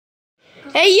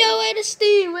Hey yo,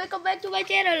 Steve, welcome back to my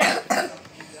channel.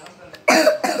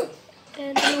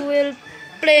 And we will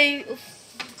play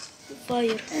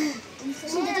Fire.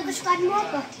 Kesukaanmu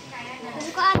apa?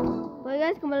 Kesukaan. Oke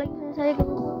guys, kembali lagi sama saya.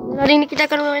 Hari ini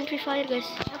kita akan main Free Fire guys.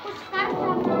 Aku sekarang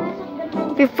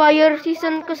sama Free Fire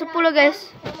season ke-10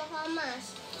 guys. sama.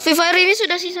 Free Fire ini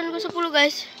sudah season ke-10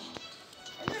 guys.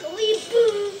 Wibu.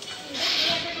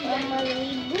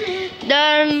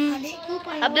 Dan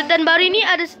updatean baru ini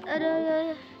ada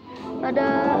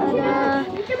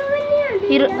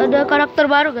karakter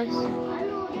baru guys.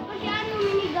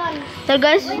 Ntar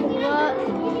guys,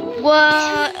 gua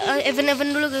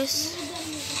event dulu guys.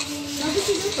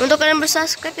 Untuk kalian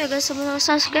bersubscribe ya guys, sama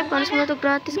subscribe karena semua itu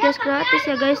gratis guys, gratis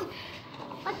ya guys.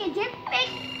 Pakai jetpack.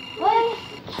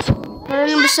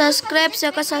 Kalian bersubscribe,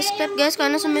 silakan subscribe guys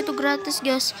karena semua itu gratis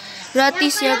guys,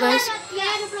 gratis ya guys. Ya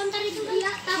ada pelontar itu ya.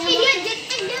 Tapi dia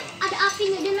jetpack dia ada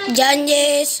apinya dia naik.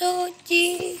 Janji suci.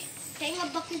 Kayak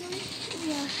ngebak gitu.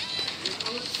 Iya.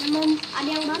 Ada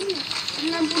yang baru ya?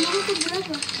 60 itu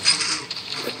berapa?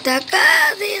 Tak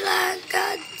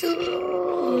kasilakan tuh.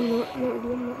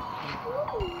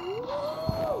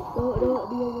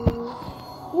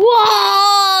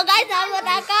 Wow, guys, sama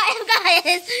AKM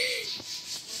guys.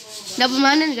 Udah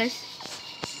permanen guys.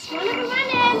 Mana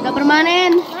permanen? Udah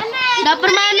permanen. Mana? Udah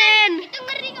permanen. Itu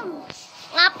ngeri kamu.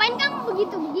 Ngapain kamu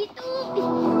begitu?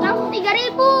 Langsung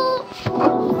 3.000.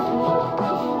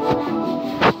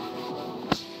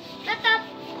 Tetap.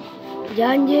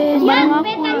 Janji Ya, bareng aku.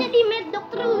 petanya di Meddoc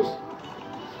terus.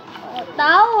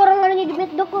 Tahu orang orangnya di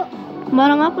Meddoc kok.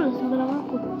 Bareng aku loh, bareng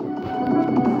aku.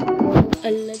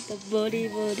 Allah body.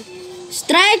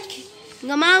 Strike.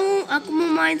 Nggak mau, aku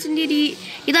mau main sendiri.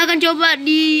 Kita akan coba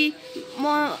di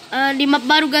map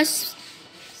baru guys.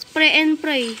 Spray and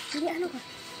pray. Jadi anu kah?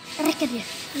 Record ya?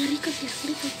 Record.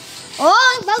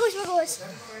 Oh, bagus.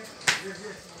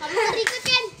 Kamu record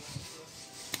kan?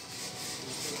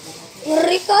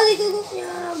 Record itu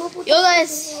yo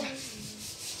guys.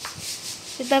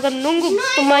 Kita akan nunggu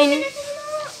pemain. Main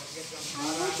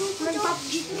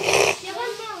PUBG terus. Ya kan?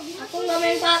 Aku nggak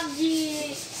main PUBG.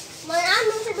 Main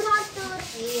anu Cyberhunter.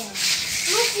 Iya.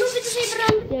 Noob itu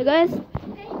Cyberhunter. Ya guys,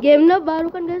 gamenya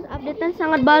baru kan guys, updatean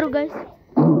sangat baru guys.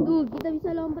 Tuh kita bisa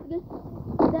lompat guys.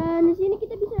 Dan di sini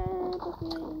kita bisa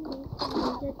pakai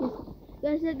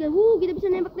guys, kita bisa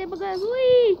nembak guys.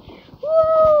 Wih,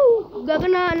 nggak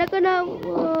kena.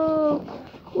 Wow.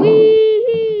 Wih,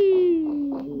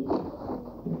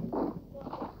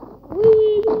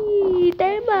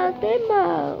 tembak.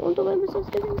 Untuk kalian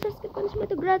subscribe kan semua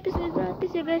itu gratis ya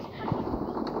guys.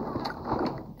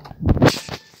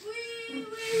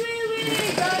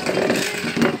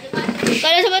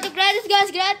 Kalian semua itu gratis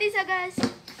ya guys.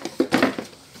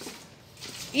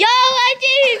 Yo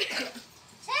anjing.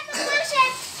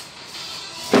 Chef.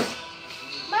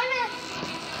 Mana?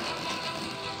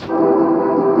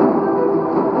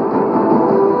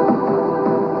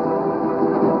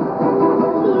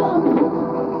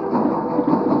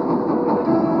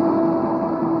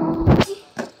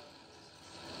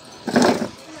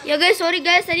 Ya guys, sorry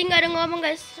guys, tadi nggak ada ngomong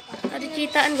guys, ada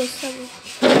ceritaan guys.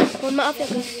 Mohon maaf ya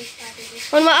guys.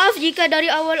 Mohon maaf jika dari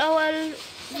awal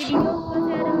video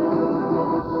masih ada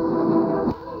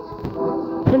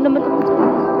dan teman-teman saya.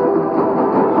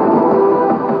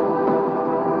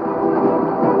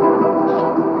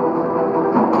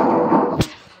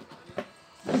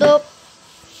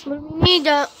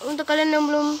 Untuk kalian yang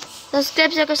belum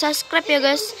subscribe, saya ke subscribe ya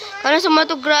guys, karena semua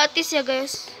tuh gratis ya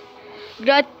guys.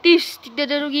 Gratis,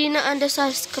 tidak ada ruginya Anda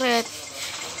subscribe.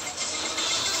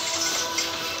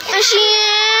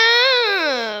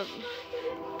 Asyik.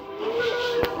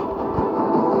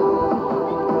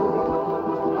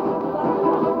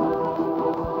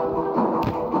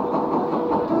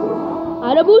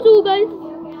 Ada musuh guys.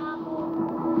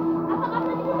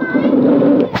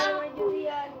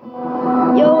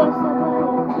 Yo,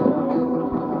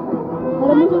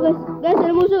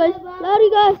 ada musuh guys. Lari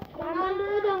guys.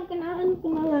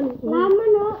 Kenalan. Lama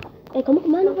no. Kamu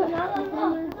kemana Pak?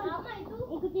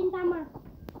 Ikutin Tama.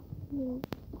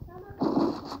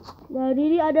 Dari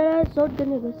ini ada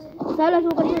shotgun ya guys. Salah,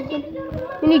 bukan shotgun.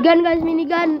 Minigun guys,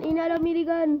 minigun. Ini ada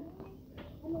minigun.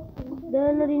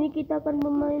 Dan hari ini kita akan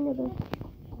bermain ya guys.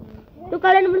 Tuh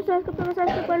kalian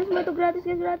bersubscribe kalian semua itu gratis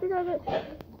guys, gratis.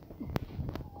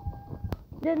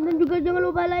 Dan juga jangan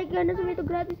lupa like karena semua itu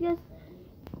gratis guys.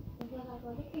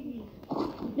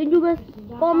 Dan juga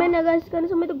komen ya guys karena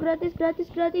semua itu gratis,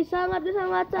 sangat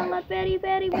very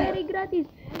gratis,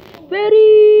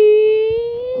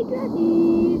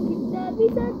 kita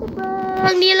bisa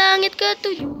terbang di langit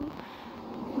ke-7.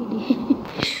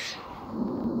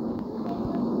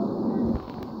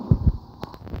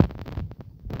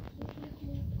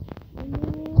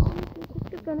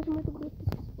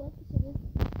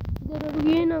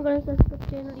 kalian subscribe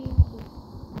channel ini.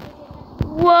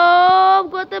 Wow,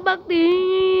 gua tebak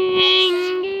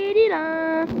tinggi di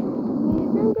lah.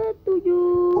 Yang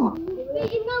ketujuh.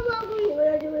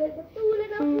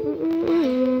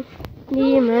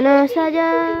 Di mana saja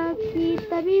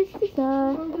kita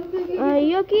bisa.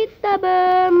 Ayo kita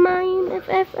bermain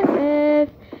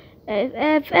FFFF.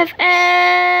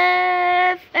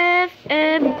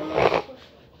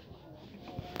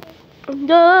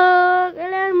 Untuk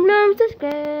kalian belum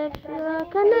subscribe,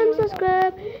 silakan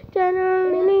subscribe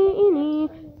channel ini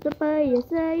supaya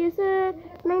saya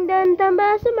senang dan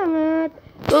tambah semangat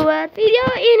buat video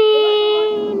ini.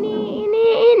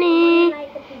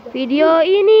 Video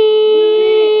ini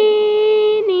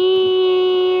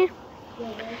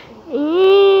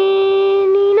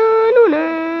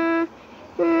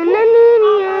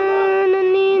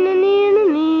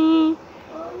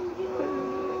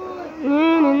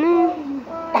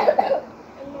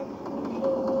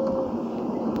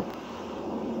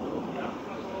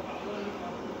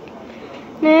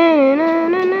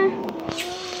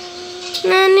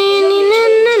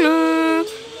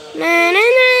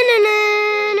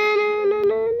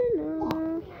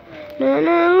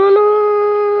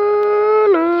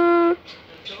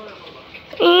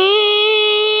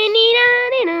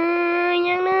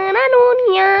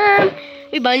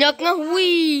banyak nggak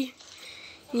wih.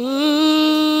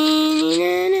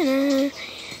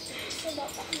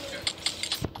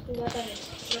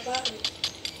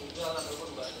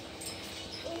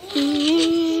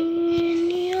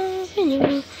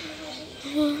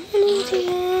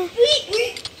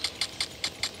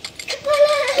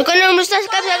 Tuh kan yang belum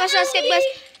subscribe, saya kasih subscribe guys.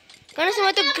 Karena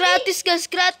semua itu gratis guys,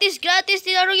 gratis,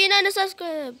 tidak rugi ada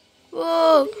subscribe.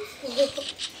 Wow.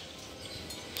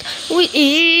 Wih,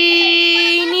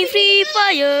 ini Free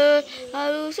Fire,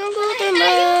 harus aku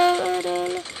tembak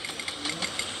adalah.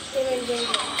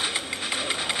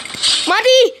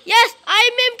 Mati, yes,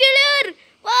 I'm meme killer.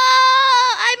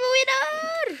 Wow, I'm a winner.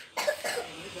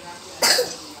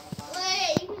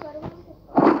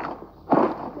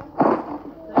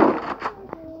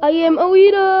 I am a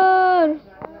winner.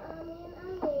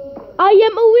 I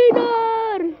am a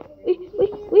winner.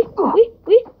 Wih.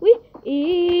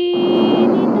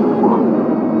 Ini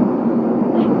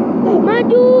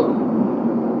maju.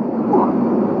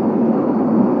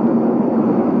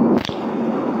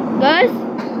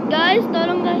 Guys,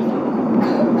 tolong guys.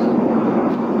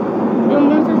 Yang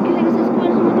belum subscribe semua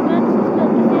itu gratis,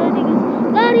 subscribe ya guys.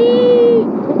 Lari.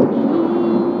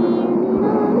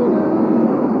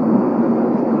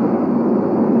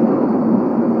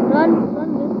 Run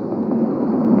guys.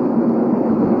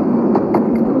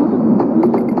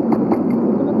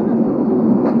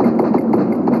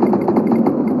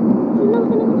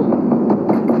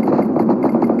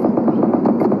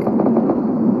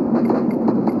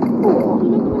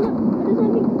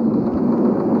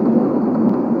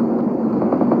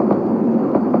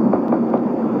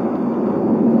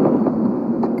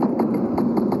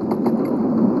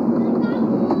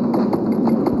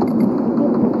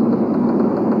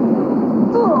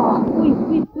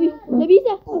 Wih, nggak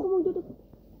bisa. Aku mau duduk.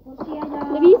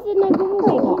 Nggak bisa, aku mau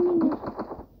kayak gini.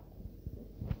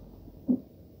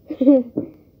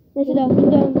 Ya sudah,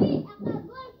 jangan.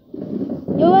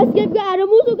 Yo, skip guys, ada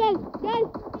musuh guys. Guys,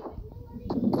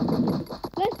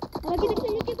 kalau kita bisa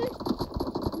nyukit guys.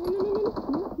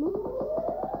 No.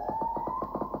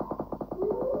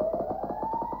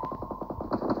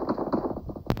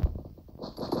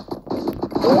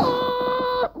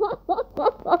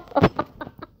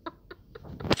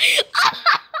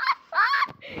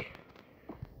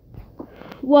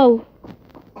 Wow,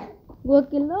 gua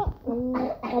kill lo,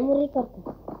 kamu record.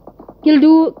 Kill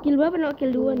berapa no?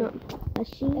 Kill 2 no.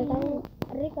 Asyik. Kamu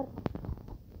record.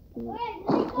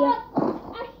 Ya.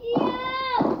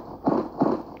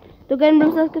 Tuh kan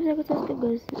belum subscribe, aku subscribe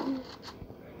guys.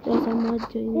 Ya sama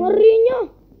aja ini. Ngerinya.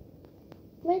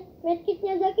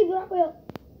 Medkitnya Zaki berapa ya?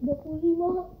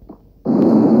 25.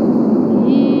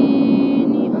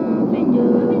 Ini Avenger.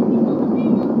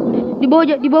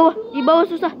 Di bawah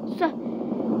susah.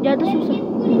 Jatuh susah.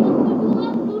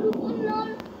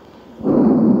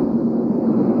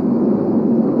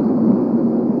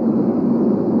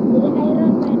 Jadi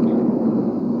Iron Man.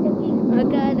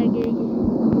 Agak ada kayak gini.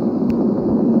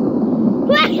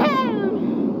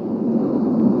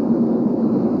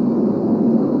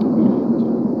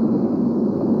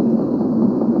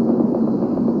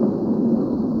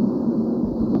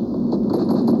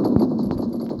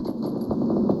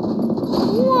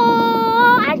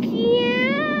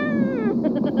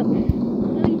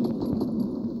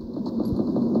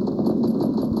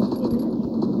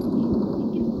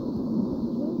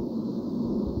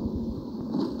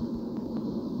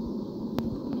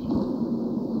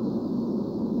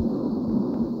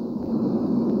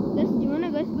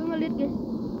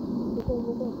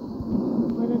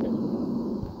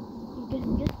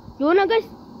 Yuna guys.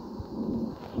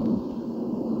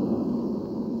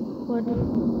 Waduh.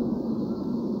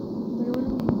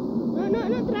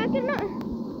 Nak, terakhir nak.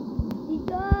 3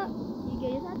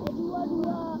 ya 1, 2.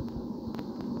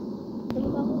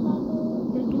 Tembak aku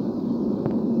 1.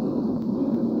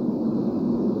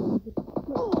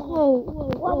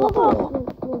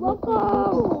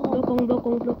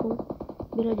 Blokong.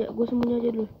 Biar aja, gue sembunyi aja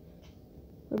dulu.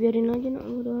 Biarin aja nak,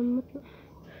 udah amat nak.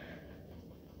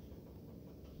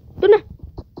 Tuh nah.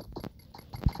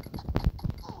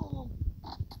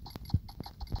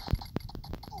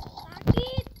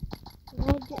 Sakit.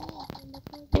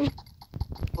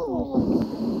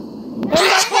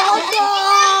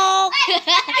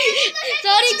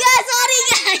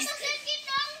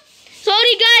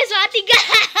 Sorry guys, mati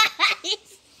guys.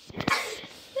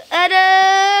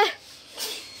 Aduh.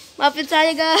 Maafin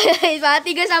saya guys,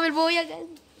 mati guys sambil boya guys.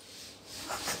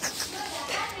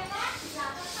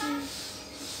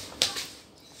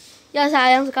 Ya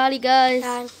sayang sekali guys.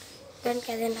 Dan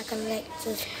kalian akan like,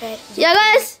 subscribe. Ya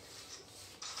guys.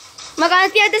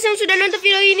 Makasih atas yang sudah nonton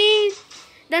video ini.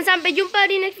 Dan sampai jumpa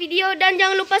di next video. Dan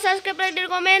jangan lupa subscribe, like, dan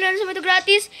komen. Dan semua itu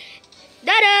gratis.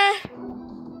 Dadah.